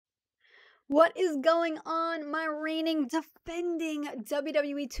What is going on, my reigning, defending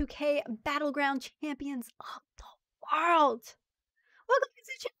WWE 2K Battleground champions of the world? Welcome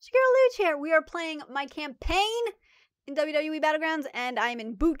to Luge here. We are playing my campaign in WWE Battlegrounds, and I'm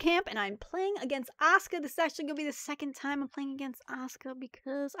in boot camp, and I'm playing against Asuka. This is actually going to be the second time I'm playing against Asuka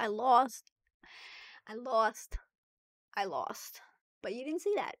because I lost. But you didn't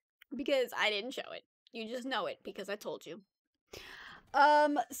see that because I didn't show it. You just know it because I told you.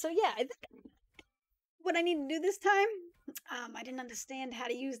 So yeah, I think what I need to do this time, I didn't understand how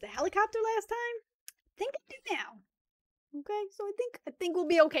to use the helicopter last time. I think I do now. Okay, so I think we'll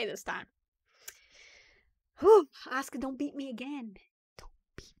be okay this time. Whew, Asuka, don't beat me again. Don't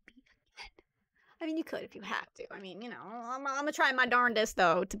beat me again. I mean, you could if you have to. I mean, you know, I'm gonna try my darndest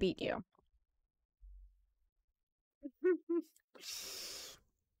though to beat you.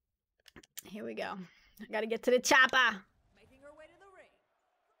 Here we go. I gotta get to the chopper.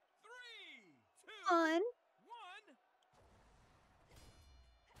 On.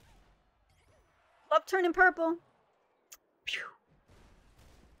 Up turning purple. Pew.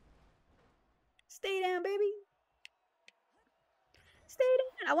 Stay down, baby. Stay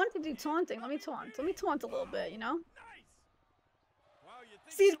down. I wanted to do taunting. Let me taunt. Let me taunt a little bit, you know?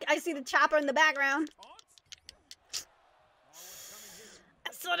 See, I see the chopper in the background.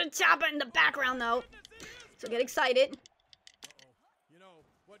 I saw the chopper in the background, though. So get excited.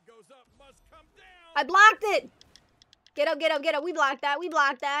 I blocked it! Get up, get up, get up. We blocked that. We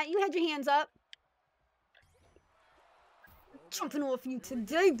blocked that. You had your hands up. Jumping off you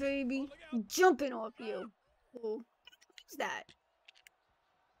today, baby. Jumping off you. Ooh. Who's that?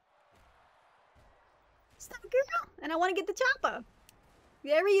 Stop, girl. And I want to get the chopper.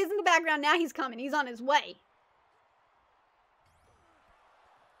 There he is in the background. Now he's coming. He's on his way.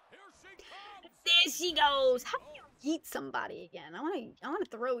 There she goes. How do you yeet somebody again? I want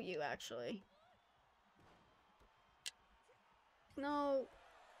to throw you, actually. No,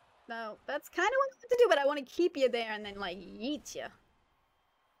 that's kind of what I want to do, but I want to keep you there and then, like, yeet you.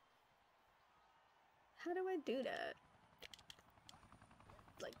 How do I do that?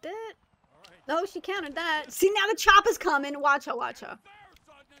 Like that? No, she countered that. See, now the chopper's coming. Watch her, watch her.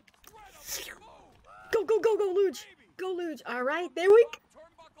 Go, go, go, go, Luge. Go, Luge. All right, there we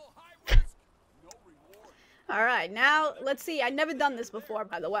go. All right, now, let's see. I've never done this before,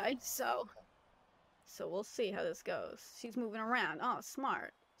 by the way, so we'll see how this goes. She's moving around. Oh,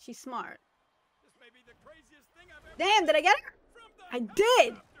 smart. She's smart. Damn, did I get her? I did.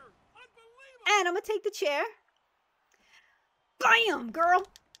 And I'm gonna take the chair. Bam, girl.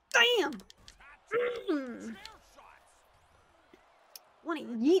 Bam. Want to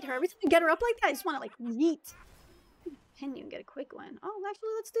yeet her every time I get her up like that. I just want to like yeet. Can you get a quick one? Oh, actually,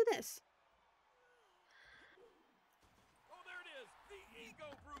 let's do this.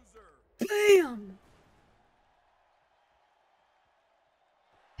 Bam.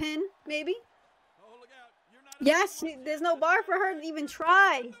 Pin, maybe? Yes, there's no bar for her to even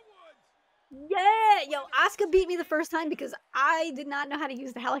try. Yeah, yo, Asuka beat me the first time because I did not know how to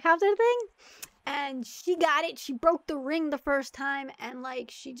use the helicopter thing. And she got it. She broke the ring the first time and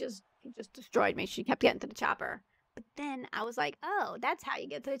like she just destroyed me. She kept getting to the chopper. But then I was like, oh, that's how you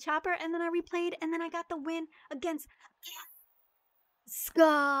get to the chopper. And then I replayed and then I got the win against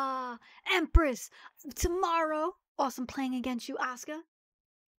Ska Empress tomorrow. Awesome playing against you, Asuka.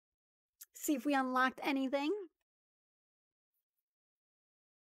 See if we unlocked anything.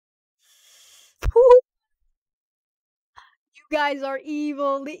 You guys are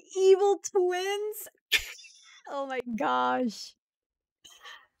evil. The evil twins. Oh my gosh.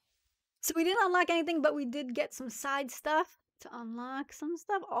 So we didn't unlock anything, but we did get some side stuff to unlock some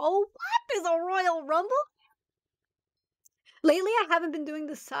stuff. Oh, what is a Royal Rumble? Lately, I haven't been doing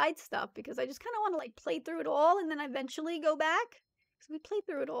the side stuff because I just kind of want to like play through it all and then eventually go back. Because we played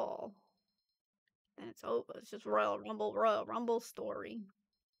through it all. Then it's over. It's just Royal Rumble story.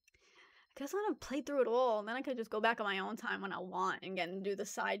 I guess I want to play through it all, and then I could just go back on my own time when I want and get and do the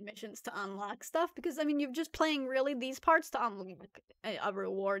side missions to unlock stuff. Because I mean, you're just playing really these parts to unlock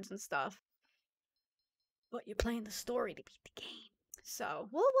rewards and stuff, but you're playing the story to beat the game. So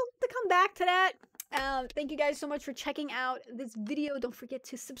we'll have to come back to that. Thank you guys so much for checking out this video. Don't forget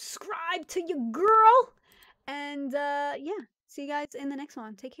to subscribe to your girl, and yeah, see you guys in the next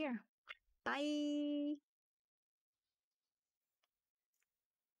one. Take care. Bye.